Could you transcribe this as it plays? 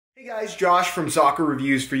Hey guys, Josh from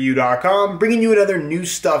SoccerReviewsForYou.com, bringing you another new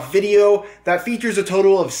stuff video that features a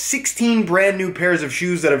total of 16 brand new pairs of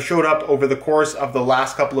shoes that have showed up over the course of the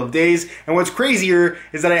last couple of days. And what's crazier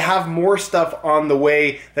is that I have more stuff on the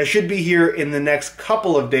way that should be here in the next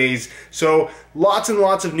couple of days. So lots and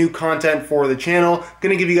lots of new content for the channel.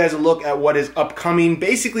 Gonna give you guys a look at what is upcoming,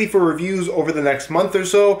 basically for reviews over the next month or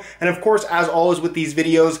so. And of course, as always with these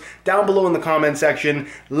videos, down below in the comment section,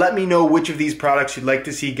 let me know which of these products you'd like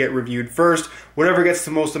to see get reviewed first. Whatever gets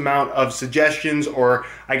the most amount of suggestions, or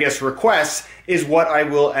I guess requests, is what I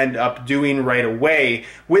will end up doing right away.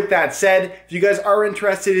 With that said, if you guys are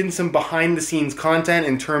interested in some behind the scenes content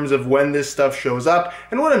in terms of when this stuff shows up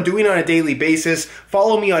and what I'm doing on a daily basis,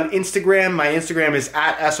 follow me on Instagram. My Instagram is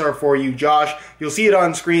at SR4UJosh. You'll see it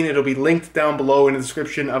on screen. It'll be linked down below in the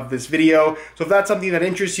description of this video. So if that's something that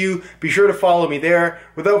interests you, be sure to follow me there.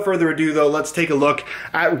 Without further ado though, let's take a look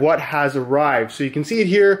at what has arrived. So you can see it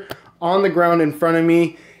here on the ground in front of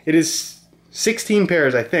me. It is 16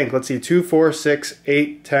 pairs, I think. Let's see, 2, 4, 6,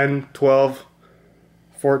 8, 10, 12,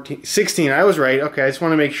 14, 16. I was right. Okay, I just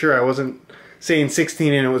want to make sure I wasn't saying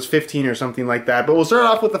 16 and it was 15 or something like that. But we'll start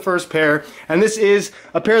off with the first pair, and this is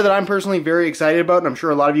a pair that I'm personally very excited about, and I'm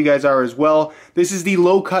sure a lot of you guys are as well. This is the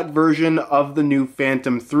low-cut version of the new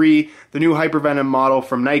Phantom 3, the new Hypervenom model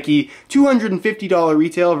from Nike. $250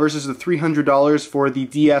 retail versus the $300 for the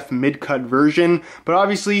DF mid-cut version. But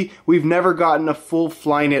obviously, we've never gotten a full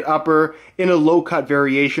Flyknit upper in a low-cut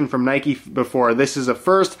variation from Nike before. This is a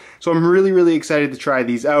first, so I'm really, really excited to try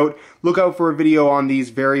these out. Look out for a video on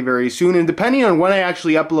these very, very soon. And depending on when I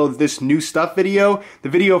actually upload this new stuff video, the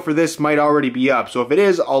video for this might already be up. So if it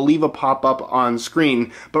is, I'll leave a pop-up on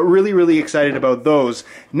screen. But really, really excited about those.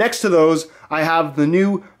 Next to those, I have the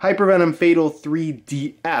new Hypervenom Fatal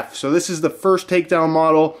 3DF. So this is the first takedown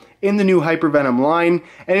model in the new Hypervenom line,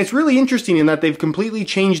 and it's really interesting in that they've completely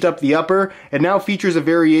changed up the upper. It now features a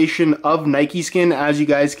variation of Nike skin, as you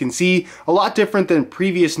guys can see, a lot different than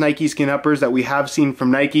previous Nike skin uppers that we have seen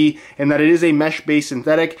from Nike, in that it is a mesh-based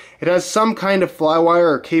synthetic. It has some kind of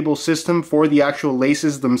flywire or cable system for the actual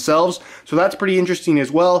laces themselves, so that's pretty interesting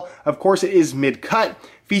as well. Of course, it is mid-cut,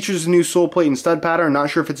 features a new sole plate and stud pattern.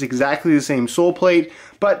 Not sure if it's exactly the same sole plate,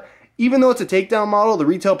 but even though it's a takedown model, the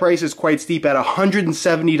retail price is quite steep at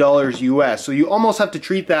 $170 US. So you almost have to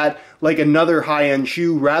treat that like another high-end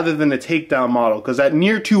shoe rather than a takedown model, because at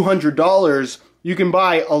near $200, you can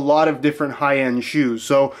buy a lot of different high-end shoes.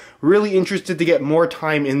 So really interested to get more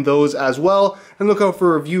time in those as well, and look out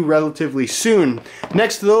for a review relatively soon.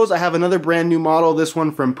 Next to those, I have another brand new model, this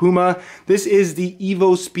one from Puma. This is the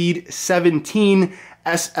Evo Speed 17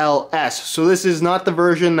 SLS. So this is not the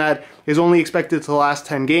version that is only expected to last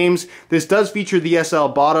 10 games. This does feature the SL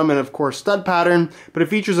bottom and of course stud pattern, but it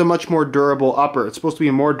features a much more durable upper. It's supposed to be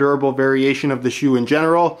a more durable variation of the shoe in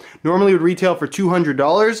general. Normally would retail for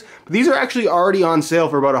 $200, but these are actually already on sale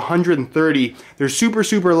for about $130. They're super,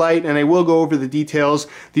 super light, and I will go over the details.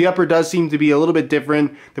 The upper does seem to be a little bit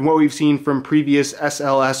different than what we've seen from previous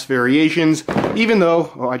SLS variations, even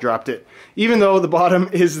though, oh, I dropped it, even though the bottom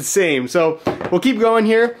is the same. So we'll keep going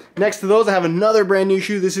here. Next to those, I have another brand new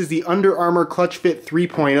shoe. This is the Under Armour Clutch Fit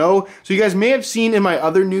 3.0. So you guys may have seen in my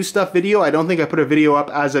other new stuff video, I don't think I put a video up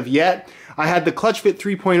as of yet, I had the Clutch Fit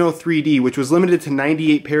 3.0 3D, which was limited to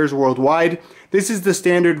 98 pairs worldwide. This is the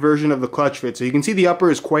standard version of the Clutch Fit. So you can see the upper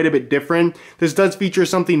is quite a bit different. This does feature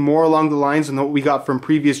something more along the lines than what we got from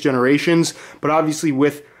previous generations, but obviously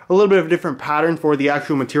with a little bit of a different pattern for the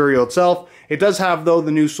actual material itself. It does have, though,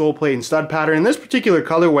 the new sole plate and stud pattern in this particular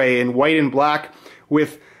colorway in white and black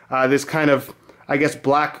with this kind of, I guess,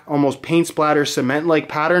 black, almost paint splatter, cement-like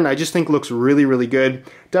pattern. I just think looks really, really good.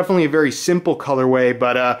 Definitely a very simple colorway,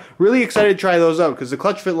 but really excited to try those out because the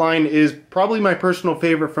Clutch Fit line is probably my personal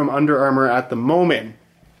favorite from Under Armour at the moment.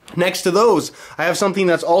 Next to those, I have something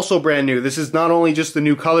that's also brand new. This is not only just the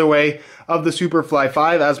new colorway of the Superfly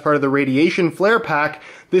 5 as part of the Radiation Flare Pack,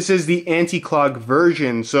 this is the anti-clog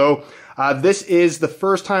version. So this is the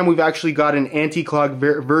first time we've actually got an anti-clog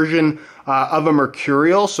version of a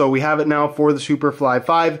Mercurial. So we have it now for the Superfly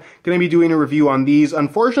 5. Going to be doing a review on these.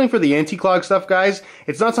 Unfortunately for the anti-clog stuff, guys,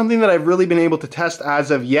 it's not something that I've really been able to test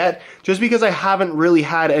as of yet, just because I haven't really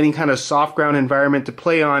had any kind of soft ground environment to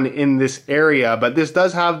play on in this area. But this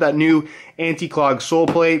does have that new anti-clog sole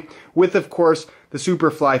plate with, of course, the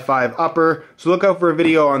Superfly 5 upper, so look out for a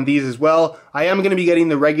video on these as well. I am going to be getting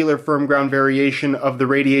the regular firm ground variation of the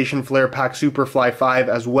Radiation Flare Pack Superfly 5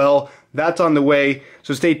 as well. That's on the way,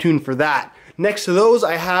 so stay tuned for that. Next to those,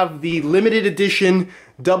 I have the limited edition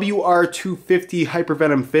WR250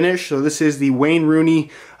 Hypervenom finish. So this is the Wayne Rooney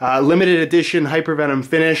limited edition Hypervenom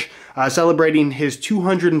finish, celebrating his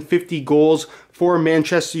 250 goals for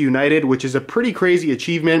Manchester United, which is a pretty crazy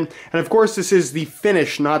achievement. And of course, this is the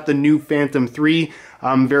finish, not the new Phantom 3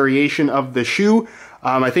 variation of the shoe.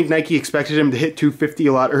 I think Nike expected him to hit 250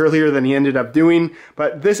 a lot earlier than he ended up doing,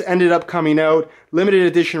 but this ended up coming out, limited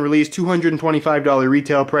edition release, $225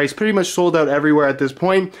 retail price, pretty much sold out everywhere at this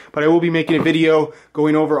point, but I will be making a video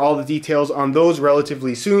going over all the details on those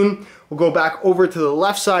relatively soon. We'll go back over to the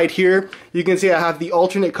left side here. You can see I have the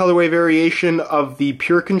alternate colorway variation of the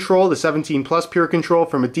Pure Control, the 17 Plus Pure Control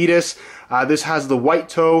from Adidas. This has the white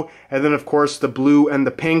toe, and then of course the blue and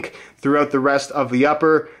the pink throughout the rest of the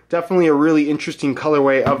upper. Definitely a really interesting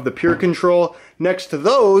colorway of the Pure Control. Next to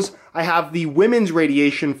those, I have the women's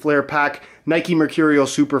radiation flare pack Nike Mercurial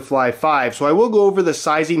Superfly 5. So I will go over the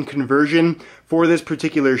sizing conversion for this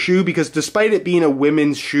particular shoe, because despite it being a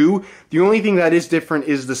women's shoe, the only thing that is different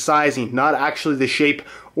is the sizing, not actually the shape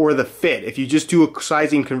or the fit. If you just do a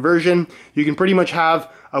sizing conversion, you can pretty much have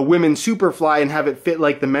a women's Superfly and have it fit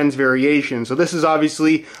like the men's variation. So this is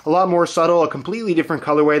obviously a lot more subtle, a completely different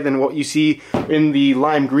colorway than what you see in the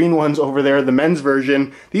lime green ones over there, the men's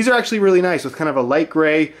version. These are actually really nice with kind of a light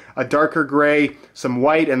gray, a darker gray, some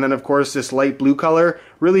white, and then of course this light blue color.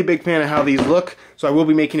 Really big fan of how these look, so I will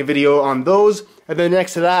be making a video on those. And then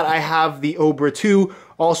next to that, I have the Obra 2,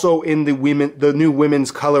 also in the new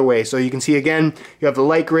women's colorway. So you can see again, you have the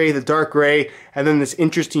light gray, the dark gray, and then this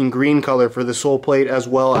interesting green color for the sole plate as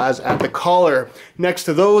well as at the collar. Next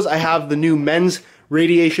to those, I have the new men's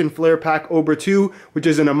Radiation Flare Pack Obra 2, which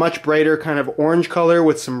is in a much brighter kind of orange color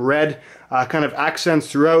with some red kind of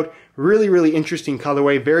accents throughout. Really, really interesting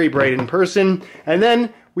colorway, very bright in person. And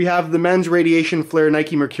then we have the men's Radiation Flare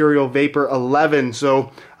Nike Mercurial Vapor 11.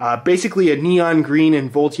 So basically a neon green and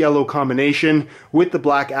volt yellow combination with the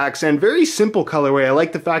black accent. Very simple colorway. I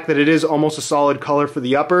like the fact that it is almost a solid color for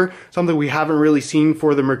the upper, something we haven't really seen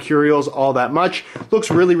for the Mercurials all that much. Looks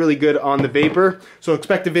really, really good on the Vapor. So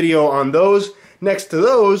expect a video on those. Next to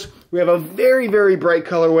those, we have a very, very bright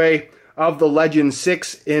colorway of the Legend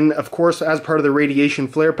 6 in, of course, as part of the Radiation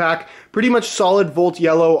Flare Pack. Pretty much solid volt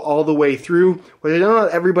yellow all the way through, which I know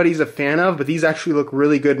not everybody's a fan of, but these actually look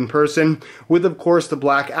really good in person with, of course, the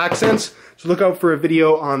black accents. So look out for a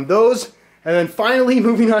video on those. And then finally,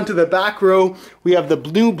 moving on to the back row, we have the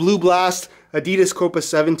Blue Blast Adidas Copa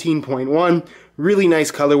 17.1. Really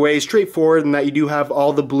nice colorway, straightforward in that you do have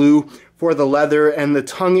all the blue for the leather and the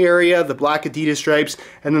tongue area, the black Adidas stripes,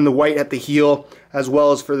 and then the white at the heel, as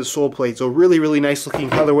well as for the sole plate. So really, really nice looking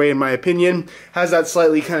colorway in my opinion. Has that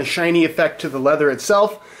slightly kind of shiny effect to the leather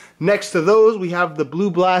itself. Next to those, we have the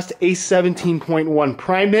Blue Blast Ace 17.1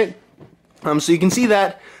 Prime Knit. So you can see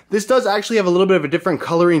that this does actually have a little bit of a different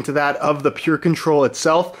coloring to that of the Pure Control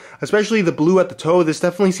itself, especially the blue at the toe. This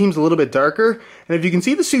definitely seems a little bit darker. And if you can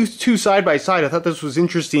see the two side by side, I thought this was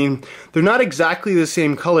interesting. They're not exactly the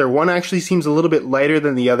same color. One actually seems a little bit lighter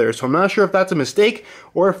than the other. So I'm not sure if that's a mistake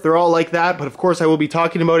or if they're all like that. But of course, I will be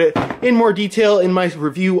talking about it in more detail in my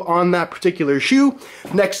review on that particular shoe.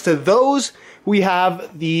 Next to those, we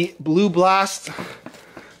have the Blue Blast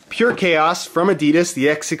Pure Chaos from Adidas, the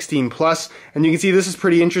X16 Plus, and you can see this is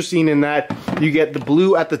pretty interesting in that you get the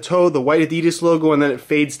blue at the toe, the white Adidas logo, and then it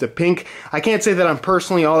fades to pink. I can't say that I'm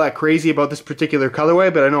personally all that crazy about this particular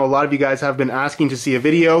colorway, but I know a lot of you guys have been asking to see a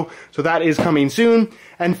video, so that is coming soon.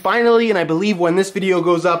 And finally, and I believe when this video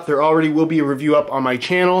goes up, there already will be a review up on my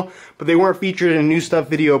channel, but they weren't featured in a new stuff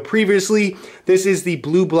video previously. This is the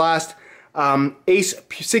Blue Blast Ace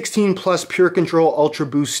 16 Plus Pure Control Ultra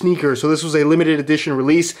Boost sneaker. So this was a limited edition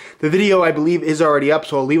release. The video, I believe, is already up,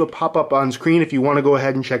 so I'll leave a pop-up on screen if you want to go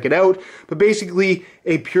ahead and check it out. But basically,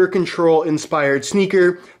 a Pure Control inspired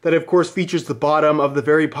sneaker that, of course, features the bottom of the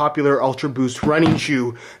very popular Ultra Boost running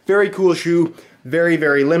shoe. Very cool shoe, very,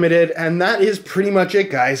 very limited, and that is pretty much it,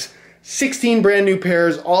 guys. 16 brand new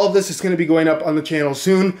pairs. All of this is going to be going up on the channel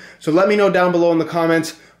soon, so let me know down below in the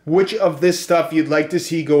comments which of this stuff you'd like to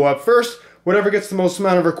see go up first. Whatever gets the most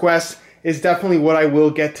amount of requests is definitely what I will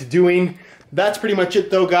get to doing. That's pretty much it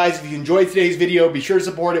though, guys. If you enjoyed today's video, be sure to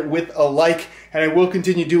support it with a like, and I will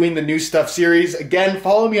continue doing the new stuff series. Again,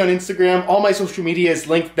 follow me on Instagram. All my social media is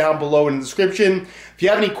linked down below in the description. If you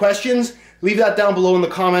have any questions, leave that down below in the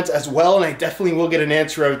comments as well, and I definitely will get an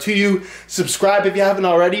answer out to you. Subscribe if you haven't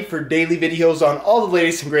already for daily videos on all the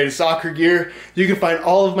latest and greatest soccer gear. You can find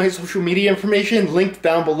all of my social media information linked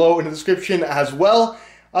down below in the description as well.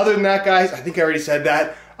 Other than that, guys, I think I already said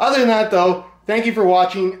that. Other than that, though, thank you for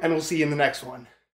watching, and we'll see you in the next one.